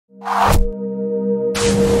Okay,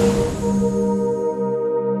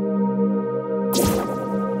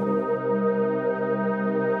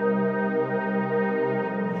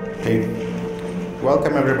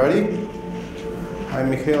 welcome everybody.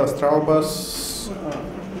 I'm Michael Straubas,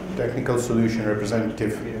 Technical Solution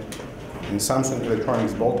Representative in Samsung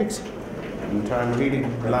Electronics Baltics. And I'm really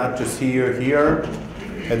glad to see you here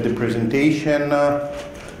at the presentation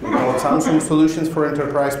called Samsung Solutions for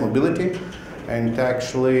Enterprise Mobility. And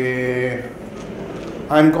actually,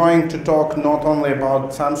 I'm going to talk not only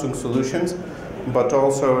about Samsung solutions, but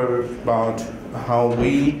also about how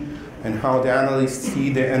we and how the analysts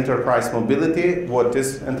see the enterprise mobility, what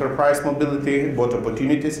is enterprise mobility, what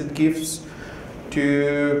opportunities it gives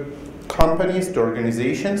to companies, to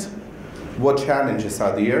organizations, what challenges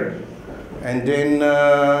are there, and then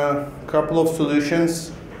a couple of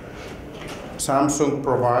solutions Samsung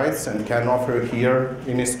provides and can offer here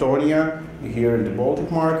in Estonia, here in the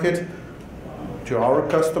Baltic market, to our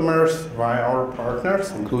customers via our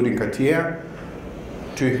partners, including Atea,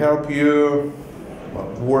 to help you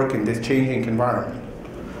work in this changing environment.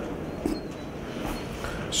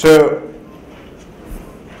 So,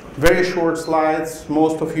 very short slides.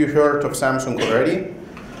 Most of you heard of Samsung already.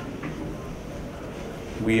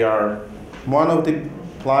 We are one of the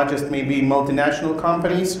largest, maybe multinational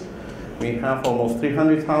companies. We have almost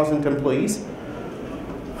 300,000 employees.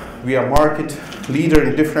 We are market leader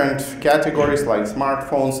in different categories like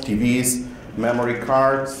smartphones, TVs, memory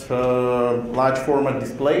cards, large format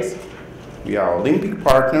displays. We are Olympic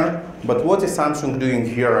partner, but what is Samsung doing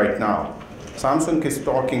here right now? Samsung is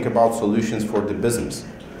talking about solutions for the business.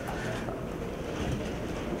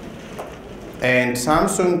 And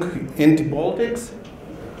Samsung in the Baltics,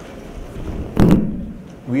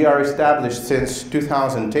 we are established since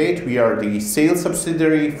 2008. We are the sales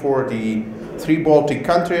subsidiary for the 3 Baltic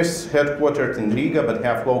countries, headquartered in Riga, but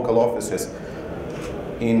have local offices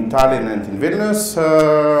in Tallinn and in Vilnius,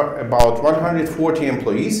 about 140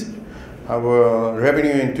 employees. Our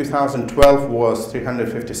revenue in 2012 was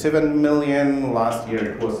 357 million. Last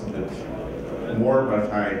year it was a bit more, but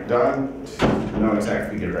I don't know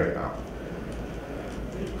exact figure right now.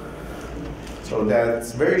 So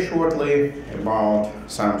that's very shortly about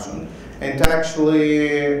Samsung. And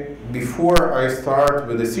actually, before I start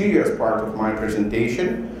with the serious part of my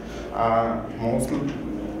presentation, I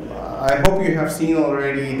hope you have seen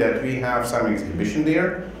already that we have some exhibition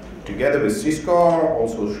there, together with Cisco,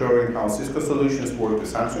 also showing how Cisco solutions work with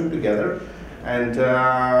Samsung together. And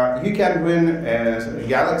you can win a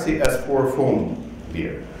Galaxy S4 phone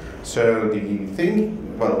there. So the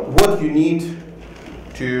thing, well, what you need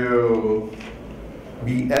to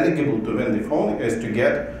be eligible to win the phone is to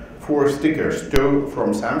get 4 stickers, 2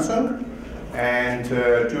 from Samsung and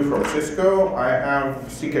 2 from Cisco. I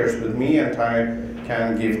have stickers with me and I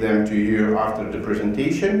can give them to you after the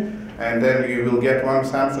presentation. And then you will get 1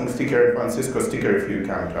 Samsung sticker and 1 Cisco sticker if you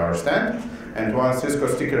come to our stand. And 1 Cisco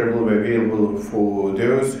sticker will be available for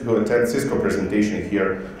those who attend Cisco presentation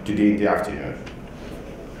here today in the afternoon.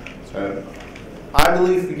 So I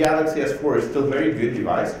believe the Galaxy S4 is still a very good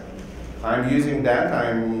device. I'm using that.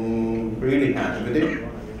 I'm really happy with it.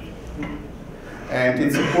 And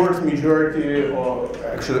it supports majority, or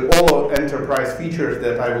actually all enterprise features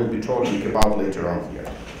that I will be talking about later on here.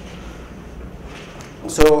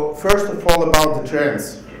 So first of all, about the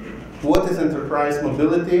trends. What is enterprise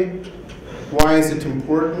mobility? Why is it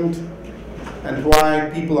important? And why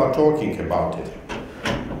people are talking about it?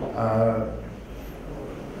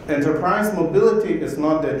 Enterprise mobility is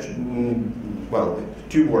not that, well,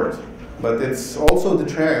 2 words, but it's also the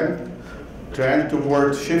trend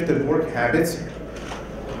towards shifted work habits,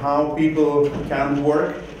 how people can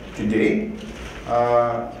work today,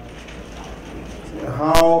 how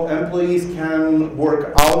employees can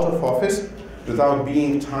work out of office without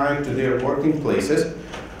being tied to their working places.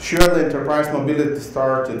 Surely enterprise mobility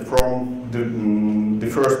started from the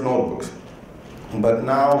first notebooks. But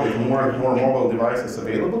now with more and more mobile devices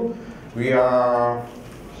available, we are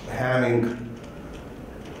having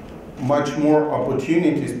much more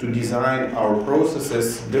opportunities to design our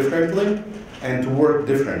processes differently and to work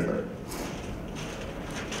differently.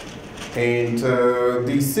 And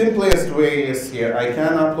the simplest way is here. I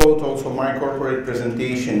can upload also my corporate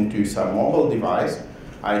presentation to some mobile device.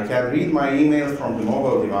 I can read my emails from the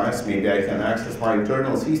mobile device. Maybe I can access my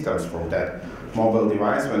internal systems from that mobile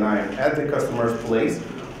device when I'm at the customer's place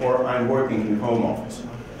or I'm working in home office.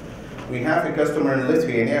 We have a customer in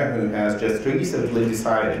Lithuania who has just recently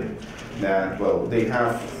decided that, well, they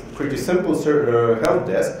have pretty simple help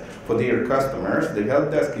desk for their customers. The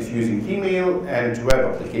help desk is using email and web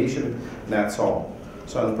application, that's all.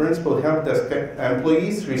 So in principle, help desk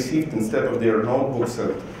employees received instead of their notebooks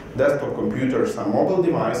and desktop computers some mobile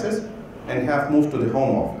devices and have moved to the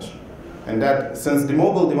home office. And that, since the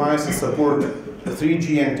mobile devices support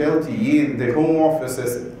 3G and LTE, the home office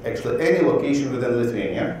is actually any location within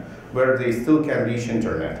Lithuania where they still can reach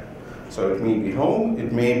internet. So it may be home,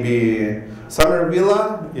 it may be summer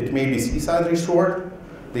villa, it may be seaside resort.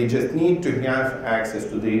 They just need to have access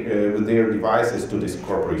to with their devices to these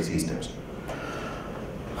corporate systems.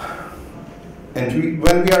 And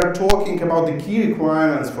when we are talking about the key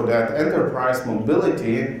requirements for that enterprise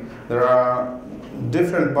mobility, there are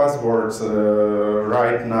different buzzwords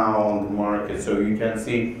right now on the market. So you can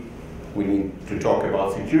see we need to talk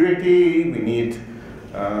about security, we need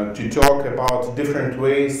to talk about different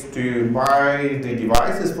ways to buy the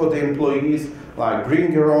devices for the employees, like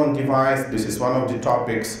bring your own device. This is one of the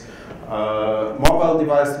topics. Mobile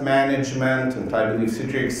device management, and I believe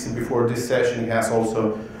Citrix before this session has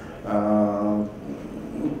also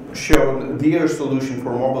showed their solution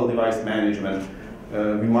for mobile device management.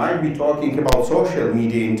 We might be talking about social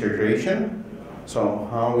media integration, so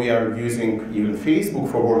how we are using even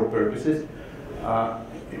Facebook for work purposes.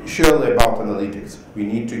 Surely about analytics. We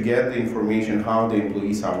need to get the information how the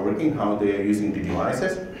employees are working, how they are using the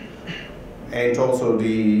devices, and also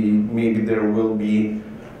maybe there will be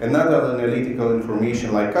another analytical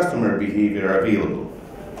information like customer behavior available.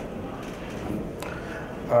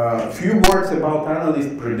 Few words about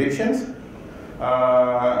analyst predictions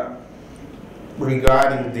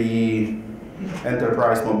regarding the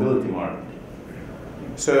enterprise mobility market.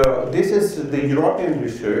 So this is the European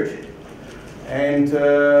research, and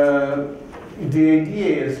the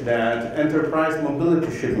idea is that enterprise mobility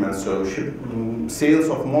shipments, so sales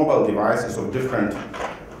of mobile devices of different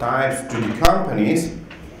types to the companies,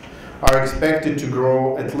 are expected to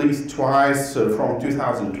grow at least twice from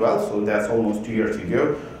 2012, so that's almost 2 years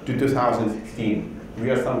ago, to 2016. We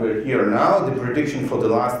are somewhere here now. The prediction for the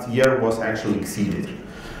last year was actually exceeded.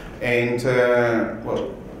 And well,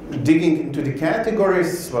 digging into the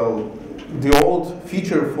categories, well, the old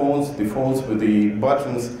feature phones, the phones with the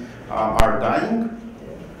buttons are dying.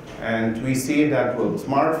 And we see that, well,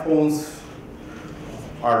 smartphones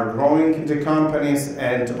are growing in the companies,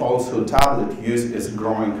 and also tablet use is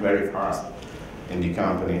growing very fast in the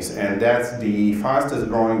companies, and that's the fastest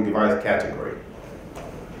growing device category.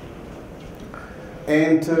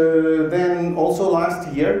 And then also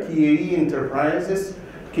last year, KNE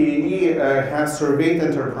has surveyed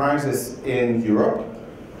enterprises in Europe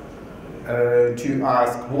to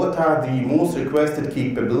ask what are the most requested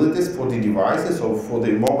capabilities for the devices or for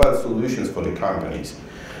the mobile solutions for the companies.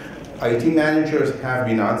 IT managers have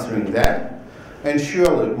been answering that, and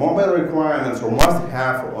surely mobile requirements or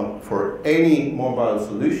must-have for any mobile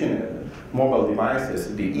solution, mobile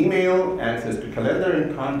devices, the email, access to calendar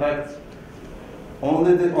and contacts.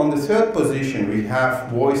 Only on the third position we have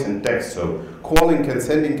voice and text, so calling and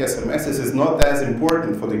sending SMSs is not as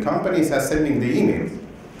important for the companies as sending the emails.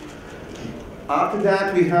 After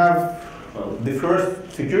that we have the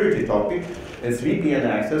first security topic is VPN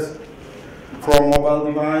access from mobile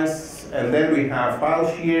device. And then we have file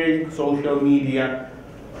sharing, social media,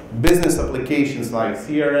 business applications like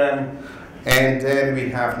CRM, and then we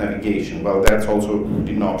have navigation. Well, that's also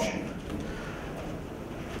an option.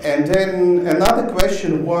 And then another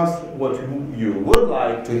question was what you would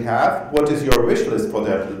like to have. What is your wish list for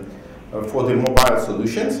that, for the mobile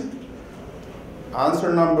solutions?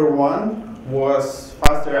 Answer number one was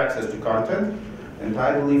faster access to content. And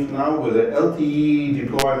I believe now with the LTE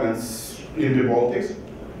deployments in the Baltics,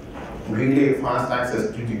 really fast access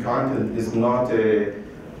to the content is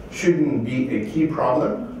shouldn't be a key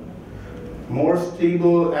problem. More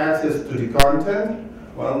stable access to the content,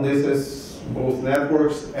 well, this is both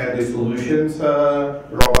networks and the solutions,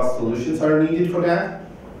 robust solutions are needed for that.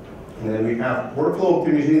 And then we have workflow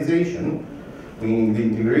optimization, meaning the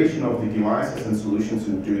integration of the devices and solutions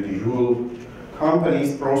into the whole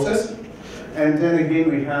company's process. And then again,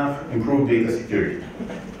 we have improved data security.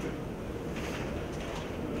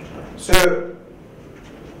 So,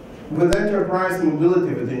 with enterprise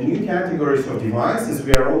mobility, with the new categories of devices,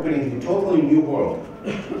 we are opening a totally new world,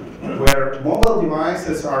 where mobile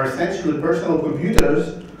devices are essentially personal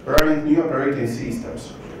computers running new operating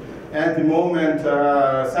systems. At the moment,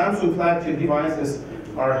 Samsung flagship devices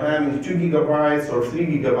are having 2 gigabytes or 3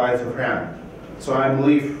 gigabytes of RAM. So I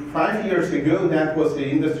believe 5 years ago, that was the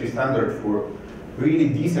industry standard for really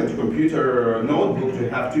decent computer notebook to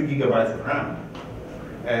have 2 gigabytes of RAM.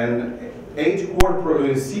 And 8-core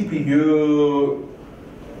CPU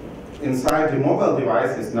inside the mobile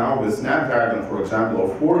devices now with Snapdragon, for example, or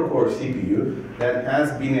 4-core CPU, that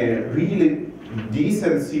has been a really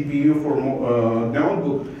decent CPU for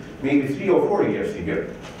notebook maybe 3 or 4 years ago.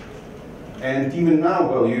 And even now,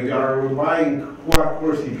 well, you are buying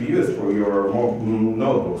quad-core CPUs for your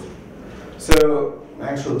notebooks. So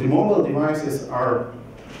actually, the mobile devices are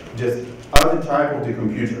just other type of the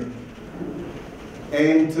computer.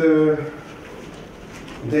 And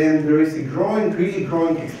then there is a really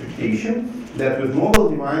growing expectation that with mobile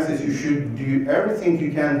devices you should do everything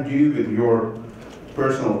you can do with your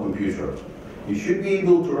personal computer. You should be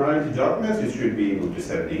able to write the documents, you should be able to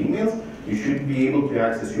send the emails, you should be able to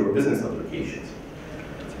access your business applications.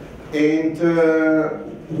 And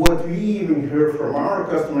what we even hear from our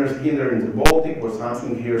customers either in the Baltic or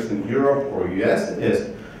Samsung here in Europe or US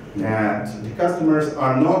is that the customers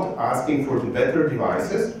are not asking for the better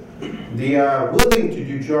devices. They are willing to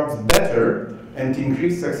do jobs better and to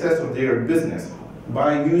increase success of their business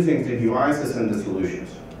by using the devices and the solutions.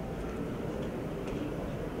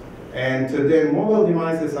 And then mobile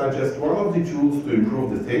devices are just one of the tools to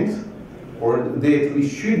improve the things, or they at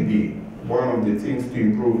least should be one of the things to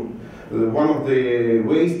improve, one of the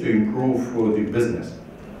ways to improve the business.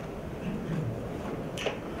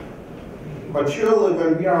 But surely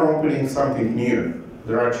when we are opening something new,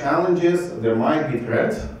 there are challenges, there might be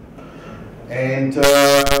threats, and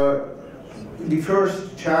the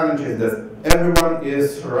first challenge is that everyone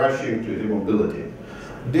is rushing to the mobility.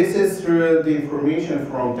 This is the information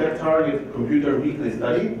from TechTarget Computer Weekly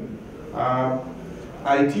study.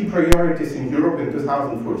 IT priorities in Europe in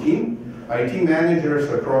 2014. IT managers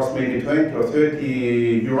across maybe 20 or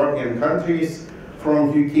 30 European countries from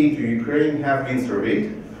UK to Ukraine have been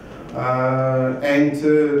surveyed.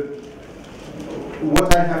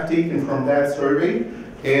 What I have taken from that survey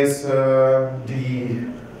is the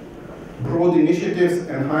broad initiatives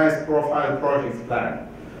and highest profile projects planned.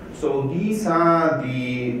 So these are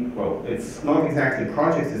the, well, it's not exactly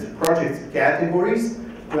projects, it's projects categories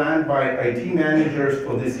planned by IT managers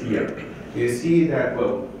for this year. You see that,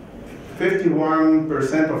 well,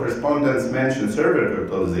 51% of respondents mentioned server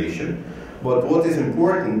virtualization, but what is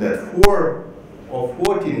important that 4 of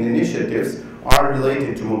 14 initiatives are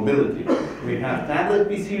related to mobility. We have tablet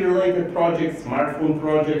PC related projects, smartphone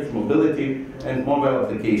projects, mobility, and mobile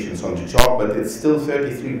applications on the job, but it's still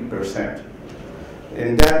 33%.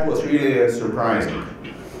 And that was really surprising.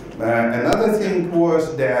 Another thing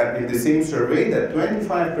was that in the same survey that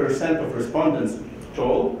 25% of respondents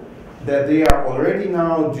told that they are already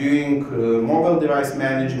now doing mobile device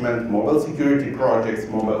management, mobile security projects,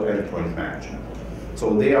 mobile endpoint management.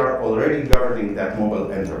 So they are already governing that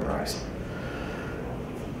mobile enterprise.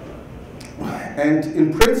 And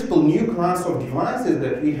in principle, new class of devices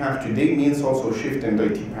that we have today means also shift in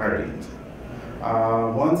IT paradigms.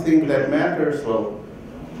 One thing that matters, well,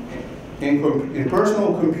 in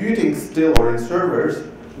personal computing still or in servers,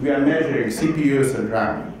 we are measuring CPUs and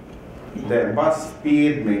RAM, then bus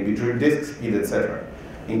speed, maybe disk speed, etc.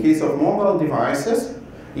 In case of mobile devices,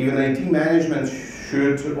 even IT management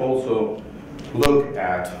should also look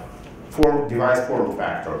at device form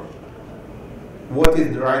factor. What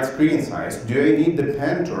is the right screen size? Do I need the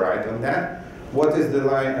pen to write on that? What is the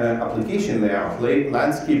application layout,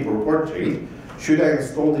 landscape or portrait? Should I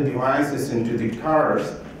install the devices into the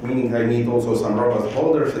cars, meaning I need also some robust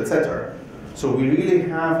holders, etc. So we really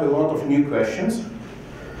have a lot of new questions.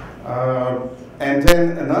 And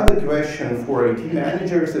then another question for IT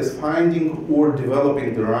managers is finding or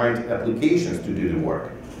developing the right applications to do the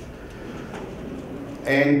work.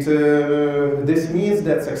 And this means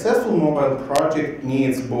that successful mobile project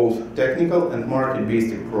needs both technical and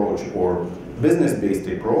market-based approach or business-based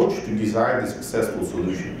approach to design the successful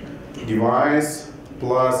solution. Device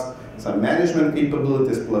plus some management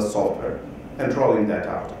capabilities plus software, and rolling that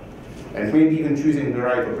out. And maybe even choosing the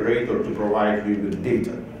right operator to provide you with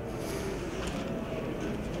data.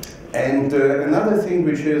 And another thing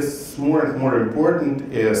which is more and more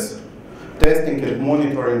important is testing and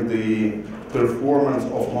monitoring the performance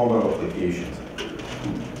of mobile applications.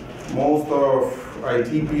 Most of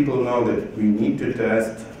IT people know that we need to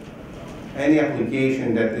test any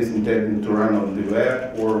application that is intended to run on the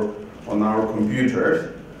web or on our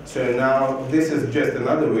computers. So now this is just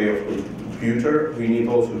another way of computer we need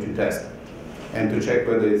also to test and to check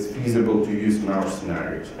whether it's feasible to use in our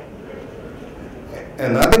scenarios.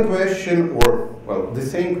 Another question, or well, the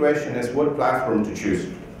same question is what platform to choose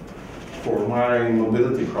for my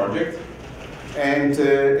mobility project. And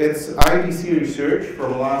it's IDC research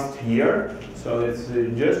from last year. So it's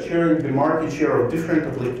just sharing the market share of different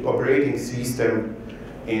operating systems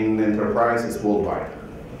in enterprises worldwide.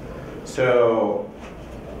 So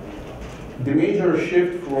the major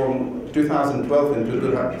shift from 2012 into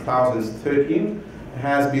 2013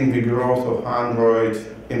 has been the growth of Android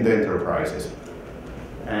in the enterprises.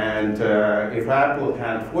 And if Apple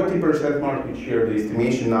had 40% market share, the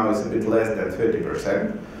estimation now is a bit less than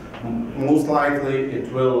 30%. Most likely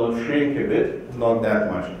it will shrink a bit, not that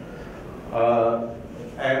much.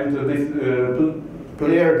 And this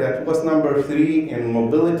player that was number 3 in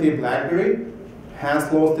mobility, BlackBerry,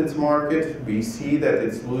 has lost its market. We see that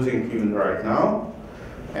it's losing even right now.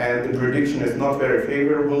 And the prediction is not very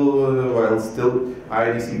favorable, while still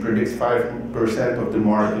IDC predicts 5% of the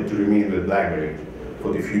market to remain with BlackBerry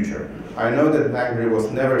for the future. I know that BlackBerry was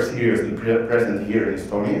never seriously present here in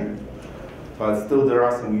Estonia, but still there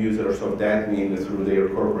are some users of that, mainly through their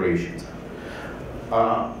corporations.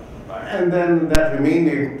 And then that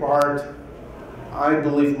remaining part, I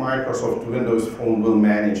believe Microsoft Windows Phone will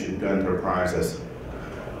manage into enterprises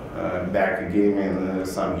back again in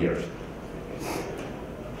some years.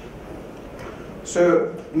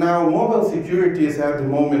 So now mobile security is at the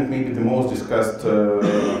moment maybe the most discussed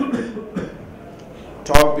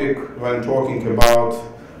topic when talking about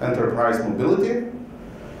enterprise mobility.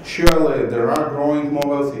 Surely there are growing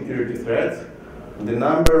mobile security threats. The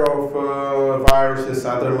number of viruses,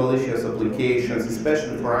 other malicious applications,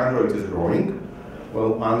 especially for Android, is growing.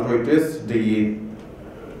 Well, Android is the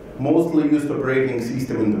mostly used operating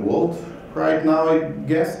system in the world right now, I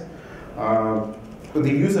guess. The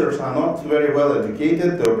users are not very well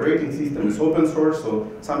educated. The operating system is open source, so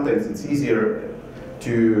sometimes it's easier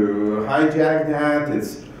to hijack that.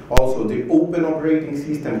 It's also the open operating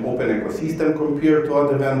system, open ecosystem compared to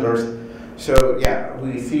other vendors. So yeah,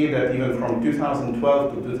 we see that even from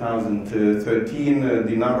 2012 to 2013,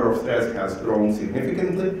 the number of threats has grown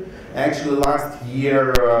significantly. Actually, last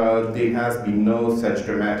year, there has been no such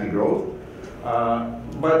dramatic growth.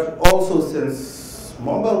 But also, since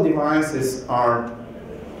mobile devices are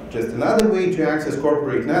just another way to access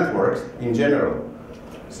corporate networks in general.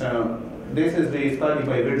 So this is the study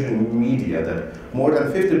by Virgin Media that more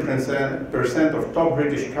than 50% of top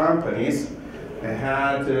British companies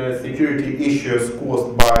had security issues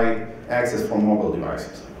caused by access from mobile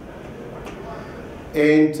devices.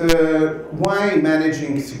 And why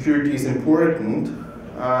managing security is important?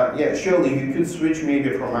 Yeah, surely you could switch maybe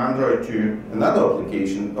from Android to another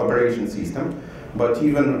operation system, but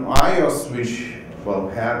even iOS, which well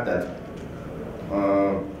had that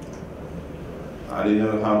I don't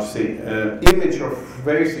know how to say image of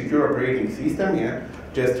very secure operating system. Yeah,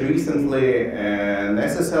 just recently an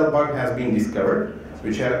SSL bug has been discovered,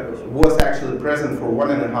 which was actually present for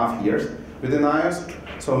 1.5 years within iOS.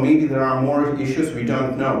 So maybe there are more issues we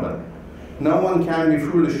don't know, but no one can be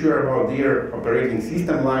fully sure about their operating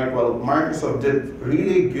system. Like, well, Microsoft did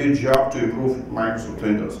really good job to improve Microsoft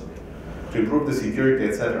Windows, to improve the security,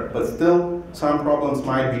 etc. But still, some problems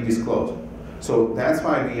might be disclosed. So that's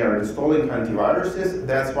why we are installing antiviruses.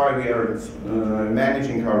 That's why we are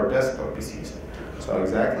managing our desktop PCs. So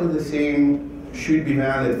exactly the same should be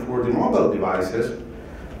valid for the mobile devices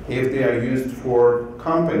if they are used for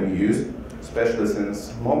company use, especially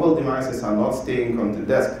since mobile devices are not staying on the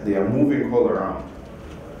desk, they are moving all around.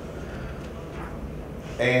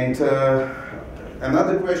 And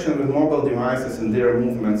another question with mobile devices and their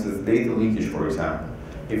movements is data leakage, for example.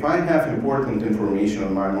 If I have important information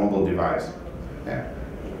on my mobile device, yeah,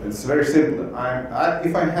 it's very simple.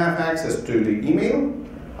 If I have access to the email,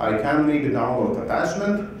 I can make the download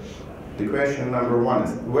attachment. The question number one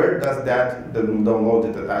is, where does that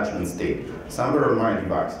downloaded attachment stay? Somewhere on my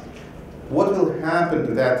device. What will happen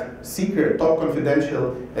to that secret, top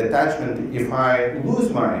confidential attachment if I lose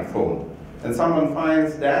my phone and someone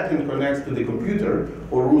finds that and connects to the computer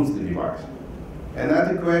or roots the device?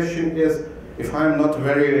 Another question is, if I'm not a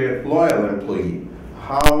very loyal employee,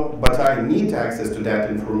 but I need access to that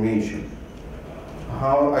information,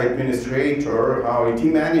 how administrator, how IT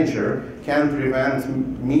manager can prevent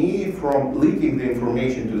me from leaking the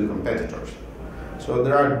information to the competitors? So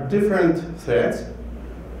there are different threats.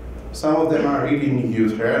 Some of them are really new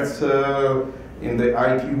threats in the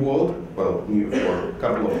IT world, well, new for a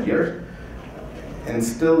couple of years. And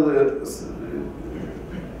still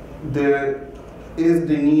there is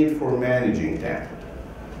the need for managing that.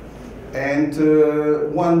 And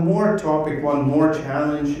one more topic, one more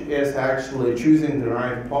challenge is actually choosing the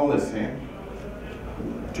right policy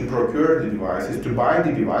to procure the devices, to buy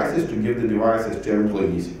the devices, to give the devices to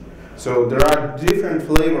employees. So there are different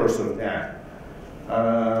flavors of that.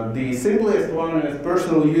 The simplest one is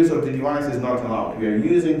personal use of the device is not allowed. We are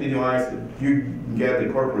using the device, you get the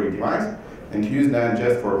corporate device, and use that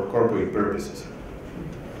just for corporate purposes.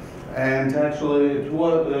 And actually,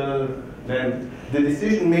 then the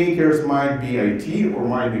decision makers might be IT or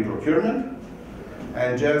might be procurement.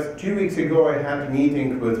 And just 2 weeks ago, I had a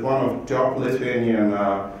meeting with one of the top Lithuanian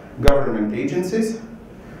government agencies,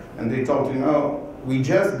 and they told me, we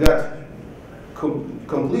just got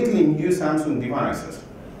completely new Samsung devices,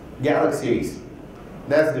 Galaxy Ace.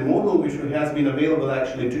 That's the model which has been available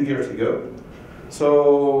actually 2 years ago.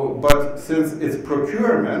 So, but since it's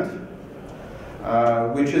procurement,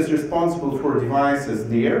 which is responsible for devices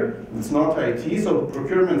there, it's not IT, so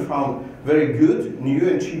procurement found very good, new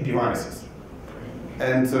and cheap devices.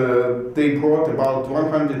 And they brought about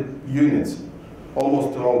 100 units,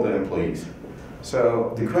 almost to all the employees.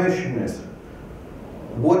 So the question is,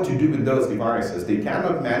 what to do with those devices? They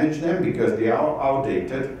cannot manage them because they are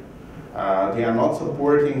outdated. They are not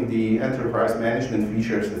supporting the enterprise management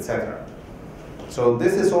features, etc. So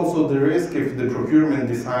this is also the risk if the procurement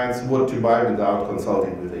decides what to buy without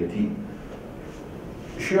consulting with IT.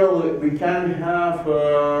 Surely we can have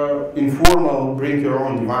informal bring your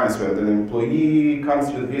own device where the employee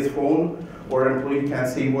comes with his phone, or employee can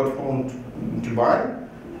say what phone to buy,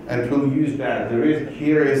 and will use that. The risk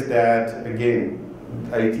here is that, again,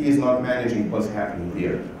 IT is not managing what's happening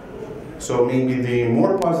there. So maybe the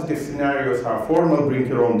more positive scenarios are formal bring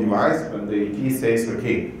your own device, when the IT says,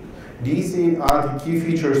 okay, these are the key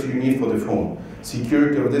features you need for the phone.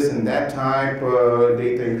 Security of this and that type,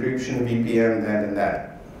 data encryption, VPN, that and that.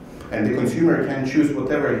 And the consumer can choose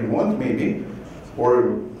whatever he wants maybe,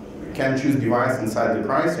 or can choose device inside the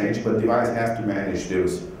price range, but device has to manage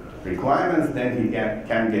those requirements, then he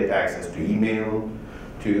can get access to email,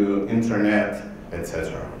 to internet,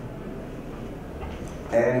 etc.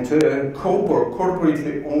 And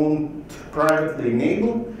corporately owned, privately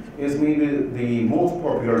enabled is maybe the most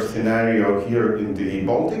popular scenario here in the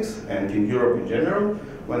Baltics and in Europe in general,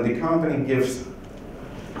 when the company gives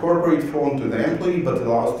corporate phone to the employee, but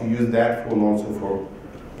allows to use that phone also for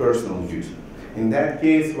personal use. In that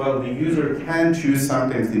case, well, the user can choose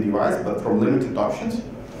sometimes the device, but from limited options.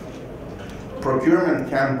 Procurement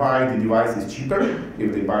can buy the devices cheaper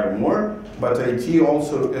if they buy more, but IT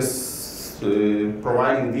also is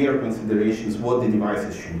providing their considerations what the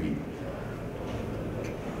devices should be.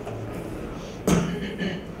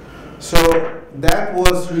 So that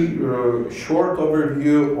was a short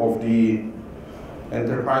overview of the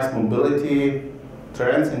enterprise mobility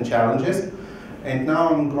trends and challenges. And now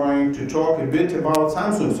I'm going to talk a bit about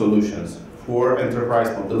Samsung solutions for enterprise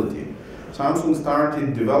mobility. Samsung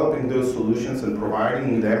started developing those solutions and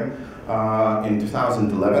providing them in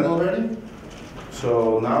 2011 already.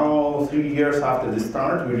 So now, 3 years after the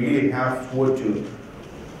start, we really have what to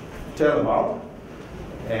tell about.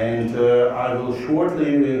 And I will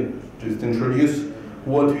shortly just introduce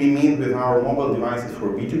what we mean with our mobile devices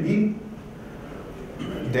for B2B.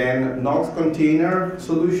 Then KNOX container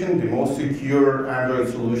solution, the most secure Android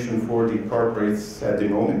solution for the corporates at the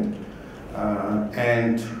moment.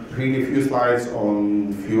 And really a few slides on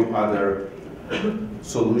a few other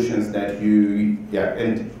solutions that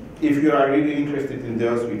and if you are really interested in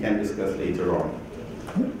those, we can discuss later on.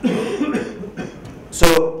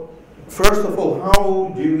 So, first of all,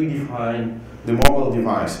 how do we define the mobile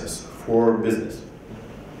devices for business?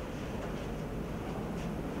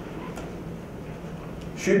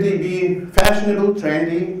 Should they be fashionable,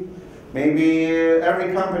 trendy? Maybe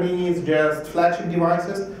every company needs just flagship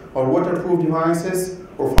devices, or waterproof devices,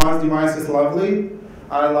 or fast devices, lovely.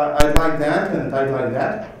 I'd like that, and I'd like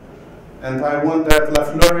that. And I want that La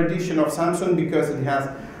Fleur edition of Samsung because it has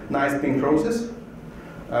nice pink roses.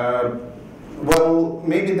 Well,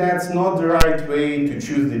 maybe that's not the right way to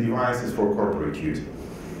choose the devices for corporate use.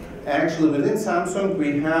 Actually, within Samsung,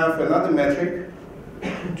 we have another metric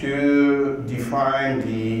to define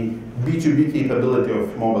the B2B capability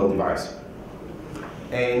of mobile device.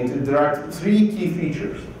 And there are 3 key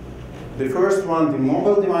features. The first one, the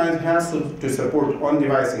mobile device has to support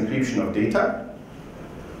on-device encryption of data.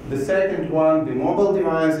 The second one, the mobile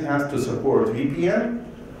device has to support VPN.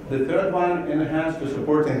 The third one, it has to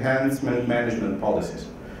support enhancement management policies.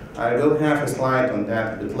 I will have a slide on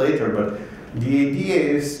that a bit later, but the idea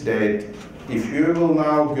is that if you will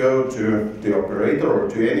now go to the operator or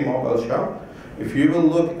to any mobile shop, if you will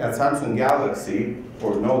look at Samsung Galaxy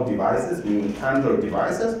or Note devices, meaning Android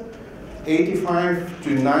devices, 85 to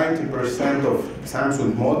 90% of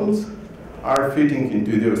Samsung models are fitting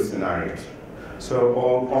into those scenarios. So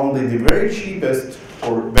only the very cheapest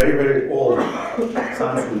or very, very old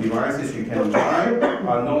Samsung devices you can buy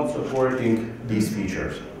are not supporting these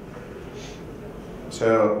features.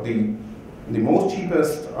 So the most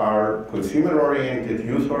cheapest are consumer-oriented,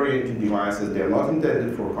 youth-oriented devices. They are not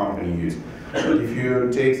intended for company use. But if you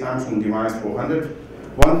take Samsung device for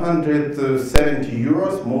 170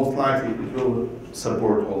 euros, most likely it will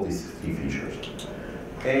support all these 3 features.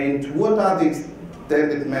 And what are the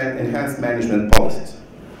extended enhanced management policies?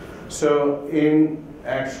 So in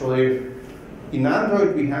Android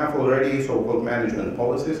we have already so-called management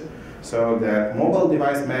policies, so that mobile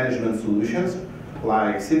device management solutions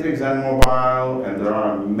like Citrix and Mobile, and there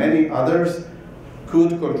are many others, could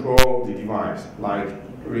control the device, like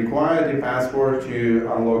require the password to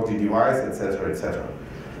unlock the device, etc., etc.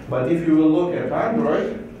 But if you will look at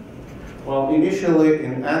Android, well, initially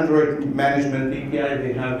in Android management API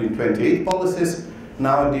they have been 28 policies.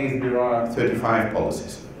 Nowadays there are 35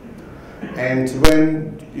 policies. And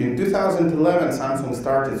when in 2011 Samsung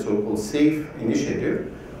started so-called SAFE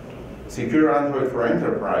initiative, Secure Android for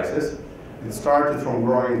Enterprises, it started from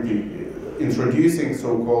introducing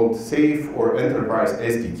so-called SAFE or Enterprise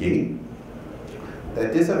SDK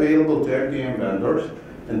that is available to MDM vendors,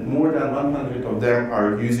 and more than 100 of them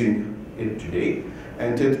are using it today.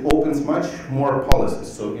 And it opens much more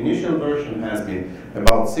policies. So initial version has been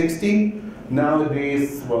about 60.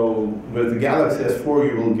 Nowadays, well, with the Galaxy S4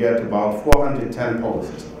 you will get about 410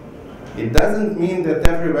 policies. It doesn't mean that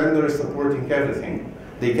every vendor is supporting everything.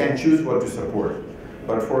 They can choose what to support.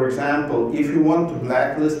 But for example, if you want to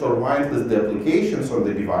blacklist or whitelist the applications on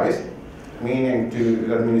the device, meaning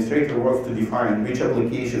the administrator wants to define which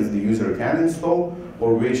applications the user can install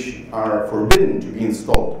or which are forbidden to be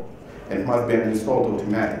installed and must be installed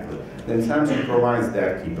automatically, then Samsung provides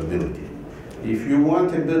that capability. If you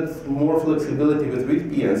want a bit more flexibility with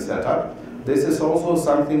VPN setup, this is also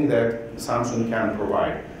something that Samsung can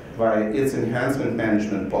provide via its enhancement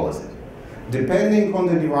management policy. Depending on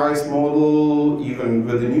the device model, even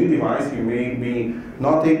with the new device, you may be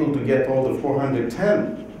not able to get all the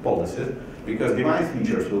 410 policies because device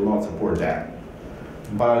features will not support that.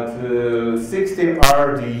 But 60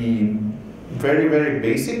 are the very, very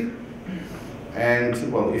basic.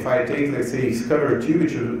 And well, if I take, let's say, Discover 2,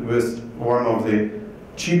 which was one of the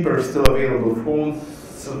cheaper, still available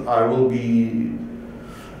phones, I will be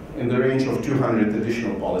in the range of 200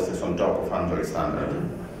 additional policies on top of Android standard.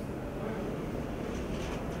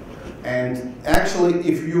 And actually,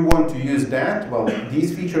 if you want to use that, well,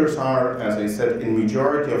 these features are, as I said, in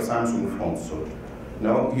majority of Samsung phones. So,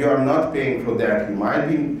 no, you are not paying for that. You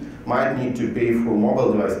might need to pay for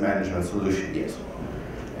mobile device management solution, yes.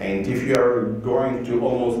 And if you are going to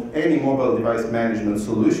almost any mobile device management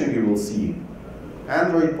solution, you will see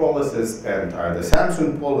Android policies and either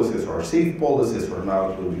Samsung policies or SAFE policies, or now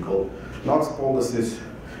it will be called KNOX policies,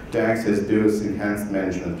 to access those enhanced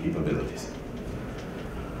management capabilities.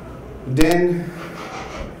 Then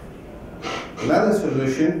another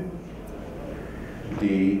solution,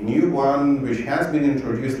 the new one which has been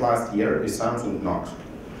introduced last year, is Samsung KNOX.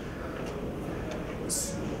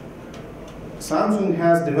 Samsung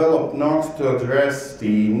has developed KNOX to address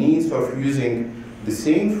the needs of using the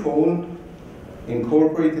same phone in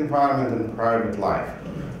corporate environment and private life.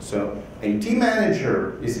 So IT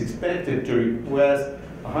manager is expected to request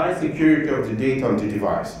a high security of the data on the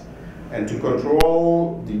device and to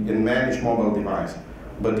control and manage mobile device.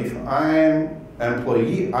 But if I'm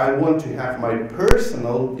employee, I want to have my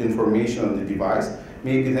personal information on the device,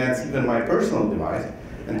 maybe that's even my personal device,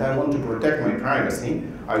 and I want to protect my privacy.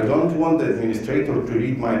 I don't want the administrator to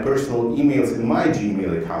read my personal emails in my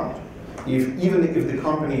Gmail account, even if the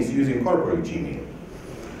company is using corporate Gmail.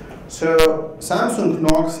 So Samsung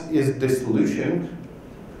KNOX is the solution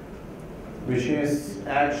which is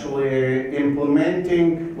actually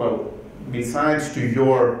implementing, well, besides to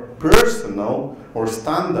your personal or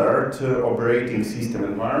standard operating system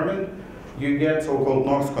environment, you get so-called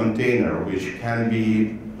KNOX container, which can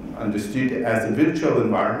be understood as a virtual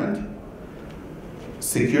environment,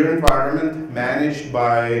 secure environment managed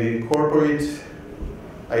by corporate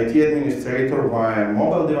IT administrator via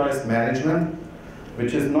mobile device management,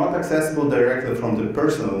 which is not accessible directly from the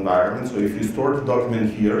personal environment. So if you store the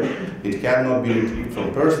document here, it cannot be retrieved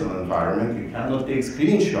from personal environment. You cannot take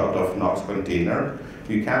screenshot of KNOX container.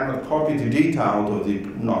 You cannot copy the data out of the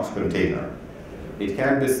KNOX container. It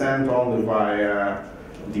can be sent only via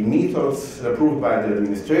the methods approved by the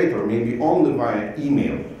administrator, maybe only via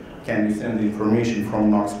email can you send the information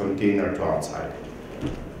from KNOX container to outside.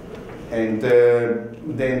 And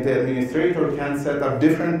then the administrator can set up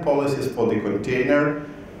different policies for the container.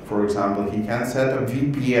 For example, he can set up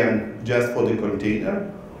VPN just for the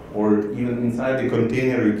container, or even inside the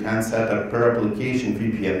container you can set up per application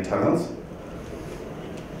VPN tunnels.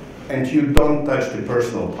 And you don't touch the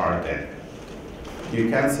personal part then. You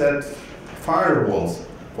can set firewalls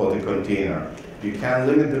for the container. You can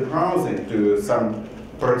limit the browsing to some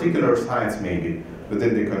particular sites maybe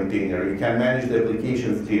within the container. You can manage the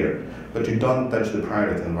applications there, but you don't touch the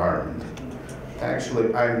private environment.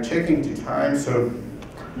 Actually, I'm checking the time, so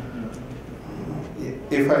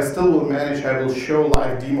if I still will manage, I will show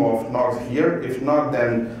live demo of KNOX here. If not,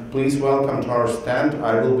 then please welcome to our stand.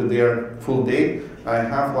 I will be there full day. I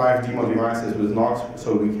have live demo devices with KNOX,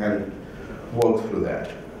 so we can walk through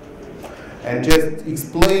that. And just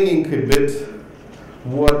explaining a bit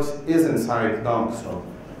what is inside KNOX. So,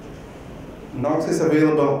 KNOX is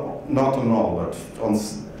available not on all, but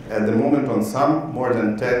at the moment on some, more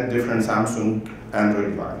than 10 different Samsung Android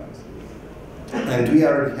devices. And we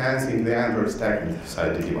are enhancing the Android stack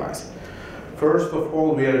inside the device. First of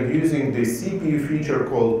all, we are using the CPU feature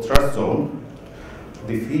called Trust Zone,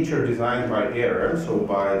 the feature designed by ARM, so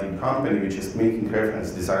by the company which is making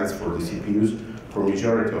reference designs for the CPUs for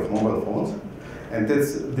majority of mobile phones. And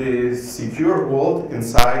it's the secure vault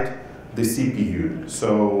inside the CPU.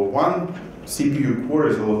 So one CPU core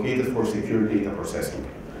is allocated for secure data processing.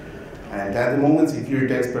 And at the moment,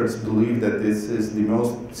 security experts believe that this is the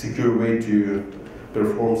most secure way to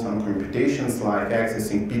perform some computations like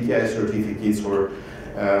accessing PKI certificates or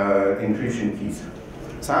encryption keys.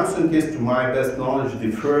 Samsung is, to my best knowledge,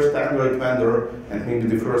 the first Android vendor and maybe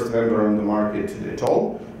the first vendor on the market at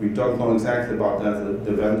all. We don't know exactly about that,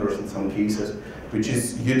 the vendors in some cases, which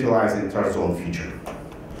is utilizing Trust Zone feature.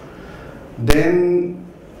 Then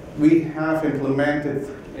we have implemented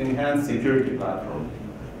enhanced security platform.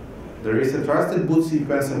 There is a trusted boot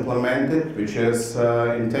sequence implemented, which is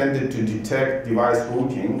intended to detect device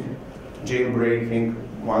routing, jailbreaking,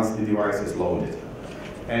 once the device is loaded.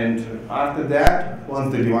 And after that,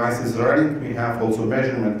 once the device is running, we have also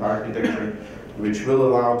measurement architecture, which will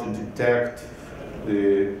allow to detect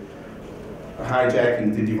the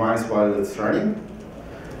hijacking the device while it's running.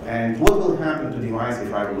 And what will happen to the device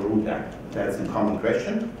if I will root that? That's a common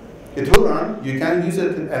question. It will run. You can use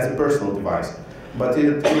it as a personal device. But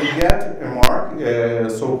it will get a mark,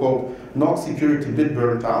 so-called KNOX security bit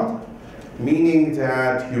burnt out, meaning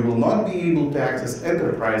that you will not be able to access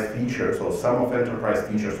enterprise features or some of enterprise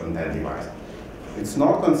features on that device. It's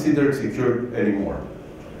not considered secure anymore.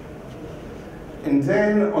 And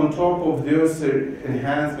then on top of those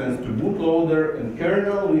enhancements to bootloader and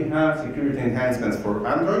kernel, we have security enhancements for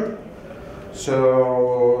Android.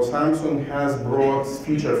 So Samsung has brought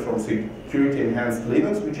features from security enhanced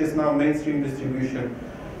Linux, which is now mainstream distribution,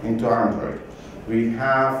 into Android. We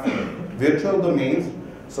have virtual domains,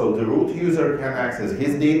 so the root user can access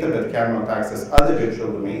his data but cannot access other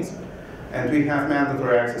virtual domains. And we have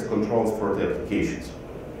mandatory access controls for the applications,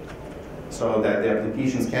 so that the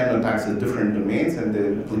applications cannot access different domains and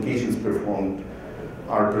the applications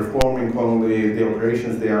are performing only the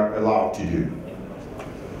operations they are allowed to do.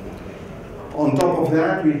 On top of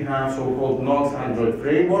that, we have so-called KNOX Android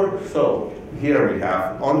framework. So here we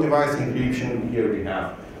have on-device encryption, here we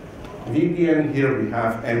have VPN, here we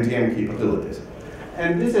have MDM capabilities.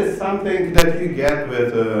 And this is something that you get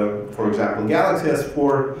with, for example, Galaxy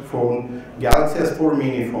S4 phone, Galaxy S4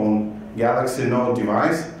 mini phone, Galaxy Note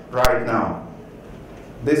device right now.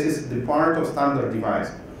 This is the part of standard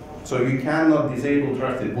device. So you cannot disable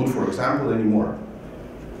trusted boot, for example, anymore.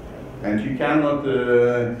 And you cannot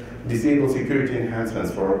disable security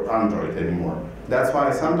enhancements for Android anymore. That's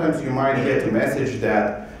why sometimes you might get a message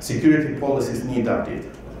that security policies need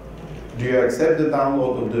update. Do you accept the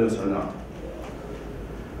download of this or not?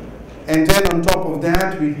 And then on top of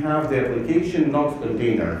that, we have the application KNOX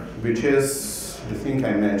container, which is the thing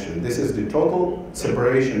I mentioned. This is the total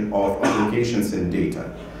separation of applications and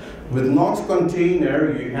data. With KNOX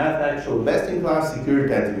container, you have actual best-in-class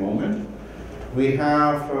security at the moment. We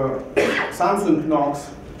have Samsung KNOX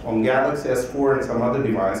on Galaxy S4 and some other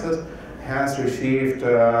devices has received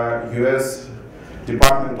US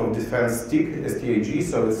Department of Defense STIG, STAG,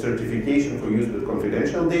 so it's certification for use with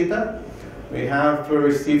confidential data. We have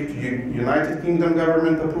received United Kingdom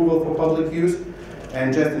government approval for public use,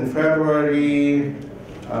 and just in February,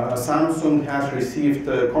 Samsung has received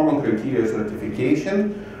a common criteria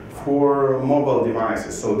certification for mobile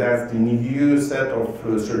devices. So that's the new set of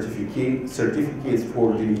certificates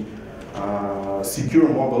for the secure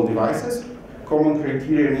mobile devices. Common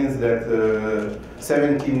criteria means that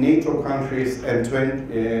 17 NATO countries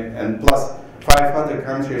and plus 5 other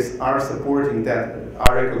countries are supporting that,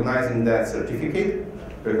 are recognizing that certificate.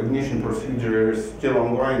 Recognition procedure is still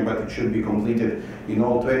ongoing, but it should be completed in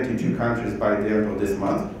all 22 countries by the end of this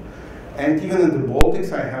month. And even in the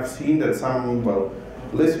Baltics, I have seen that some, well,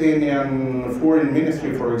 Lithuanian Foreign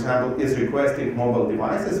Ministry, for example, is requesting mobile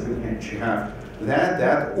devices which have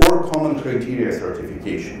that or common criteria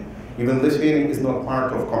certification. Even Lithuania is not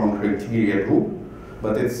part of common criteria group,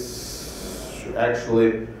 but it's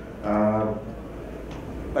actually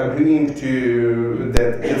agreeing to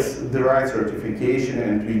that it's the right certification,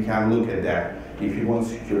 and we can look at that if you want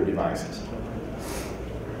secure devices.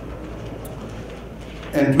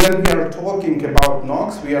 And when we are talking about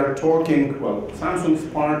KNOX, we are talking, well, Samsung's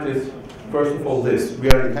part is, first of all, this. We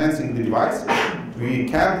are enhancing the device. We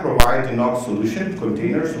can provide a KNOX solution,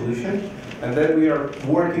 container solution, and then we are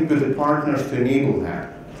working with the partners to enable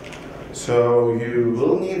that. So you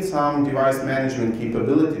will need some device management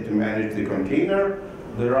capability to manage the container.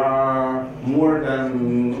 There are more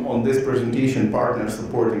than, on this presentation, partners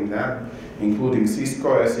supporting that, including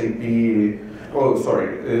Cisco, SAP,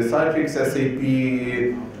 Citrix, SAP,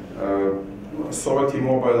 Soti,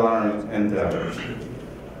 Mobile, and others.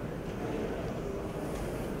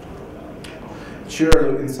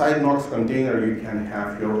 Sure, inside KNOX container you can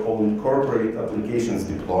have your own corporate applications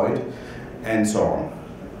deployed, and so on.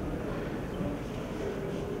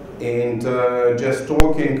 And just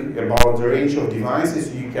talking about the range of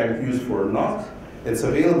devices you can use for KNOX, it's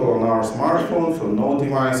available on our smartphones, on Note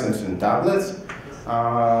devices, and tablets.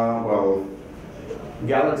 Well,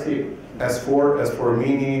 Galaxy S4, S4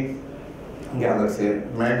 Mini, Galaxy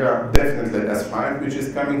Mega, definitely S5, which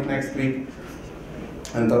is coming next week,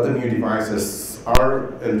 and other new devices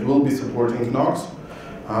are and will be supporting KNOX.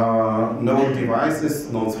 Note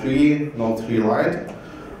devices, Note 3, Note 3 Lite,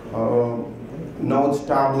 Note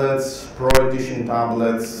tablets, Pro Edition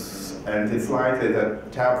tablets, and it's likely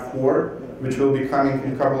that Tab 4, which will be coming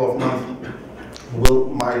in a couple of months,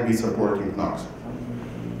 might be supporting KNOX.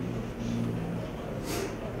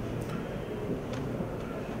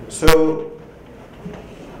 So,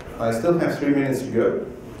 I still have 3 minutes to go,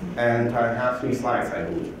 and I have 3 slides, I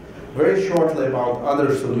believe. Very shortly about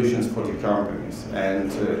other solutions for the companies.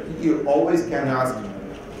 And you always can ask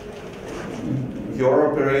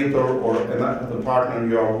your operator or another partner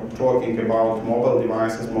you're talking about mobile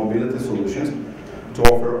devices, mobility solutions, to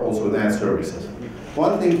offer also that services.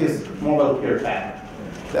 One thing is Mobile Care Tab.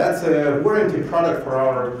 That's a warranty product for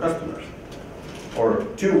our customers, or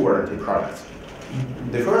 2 warranty products.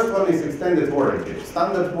 The first one is extended warranty.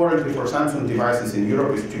 Standard warranty for Samsung devices in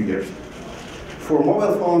Europe is 2 years. For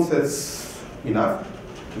mobile phones, it's enough,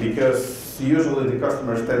 because usually the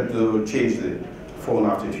customers tend to change the phone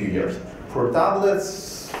after 2 years. For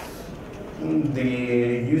tablets, the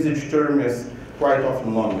usage term is quite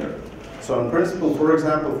often longer. So in principle, for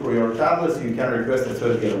example, for your tablets, you can request a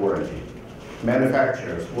 30-year warranty.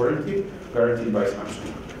 Manufacturer's warranty, guaranteed by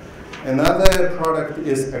Samsung. Another product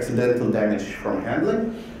is accidental damage from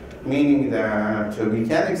handling, meaning that we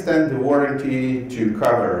can extend the warranty to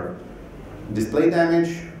cover display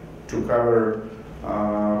damage, to cover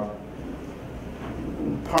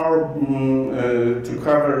to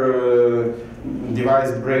cover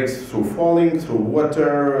device breaks through falling, through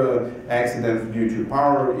water, accidents due to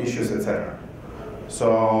power issues, etc.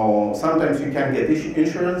 So sometimes you can get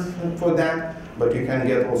insurance for that, but you can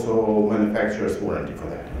get also manufacturer's warranty for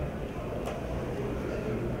that.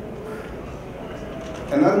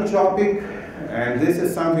 Another topic, and this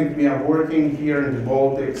is something we are working here in the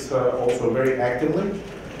Baltics also very actively.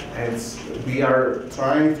 We are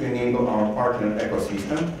trying to enable our partner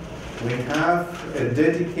ecosystem. We have a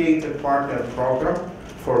dedicated partner program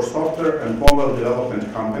for software and mobile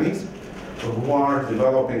development companies who are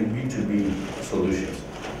developing B2B solutions.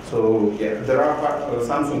 So yeah, there are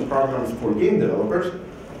Samsung programs for game developers,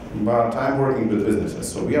 but I'm working with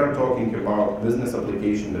businesses. So we are talking about business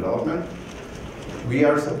application development. We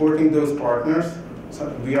are supporting those partners. So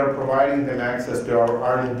we are providing them access to our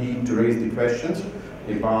R&D to raise the questions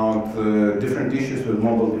about different issues with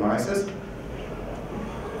mobile devices.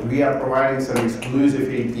 We are providing some exclusive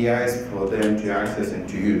APIs for them to access and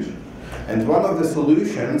to use. And one of the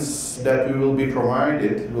solutions that we will be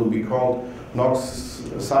provided will be called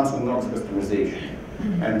Samsung KNOX customization.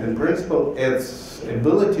 And in principle, it's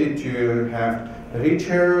ability to have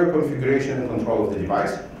richer configuration and control of the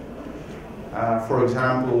device. For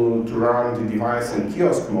example, to run the device in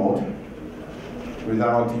kiosk mode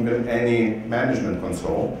without even any management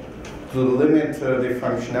console, to limit the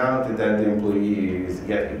functionality that the employee is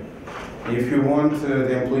getting. If you want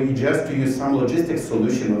the employee just to use some logistics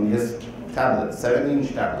solution on his tablet,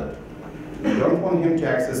 7-inch tablet, you don't want him to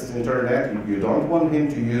access the internet, you don't want him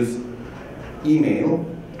to use email.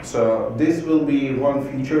 So this will be one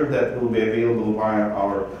feature that will be available via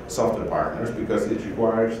our software partners, because it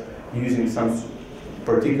requires using some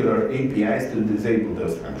particular APIs to disable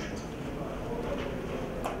those functions.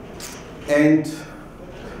 And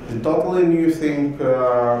the totally new thing,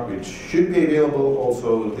 which should be available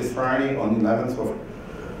also this Friday on 11th of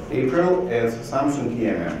April, is Samsung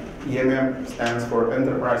EMM. EMM stands for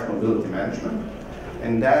Enterprise Mobility Management,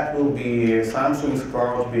 and that will be Samsung's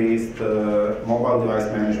cloud-based mobile device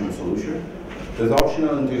management solution. There's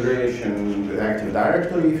optional integration with Active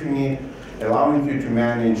Directory if you need, allowing you to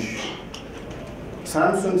manage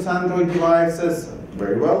Samsung's Android devices,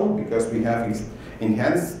 very well, because we have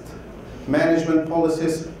enhanced management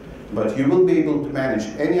policies, but you will be able to manage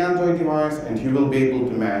any Android device, and you will be able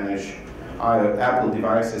to manage Apple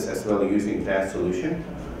devices as well using that solution.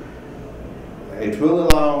 It will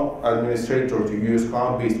allow administrator to use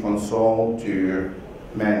cloud-based console to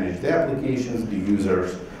manage the applications, the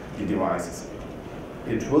users, the devices.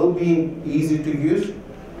 It will be easy to use.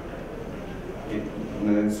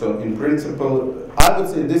 So in principle, I would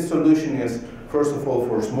say this solution is, first of all,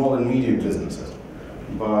 for small and medium businesses.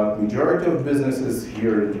 But majority of businesses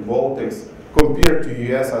here in the Baltics, compared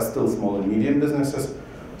to US, are still small and medium businesses.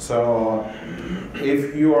 So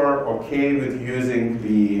if you are okay with using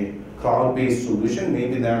the cloud-based solution,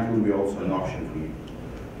 maybe that will be also an option for you.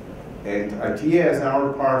 And Atea, as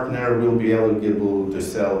our partner, will be eligible to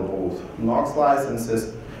sell both KNOX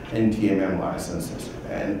licenses and TMM licenses.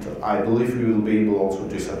 And I believe we will be able also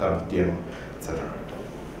to set up demo, etc.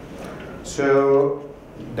 So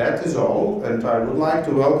that is all, and I would like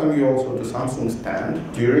to welcome you also to Samsung stand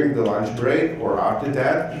during the lunch break or after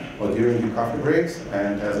that, or during the coffee breaks.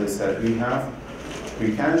 And as I said, we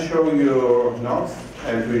can show you KNOX,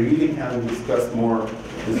 and we really can discuss more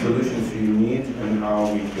the solutions you need and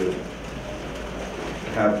how we could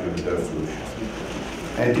help you with those solutions.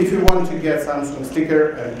 And if you want to get Samsung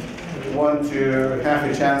sticker and want to have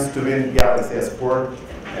a chance to win Galaxy S4,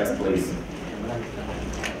 yes please.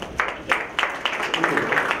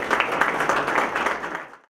 Thank you.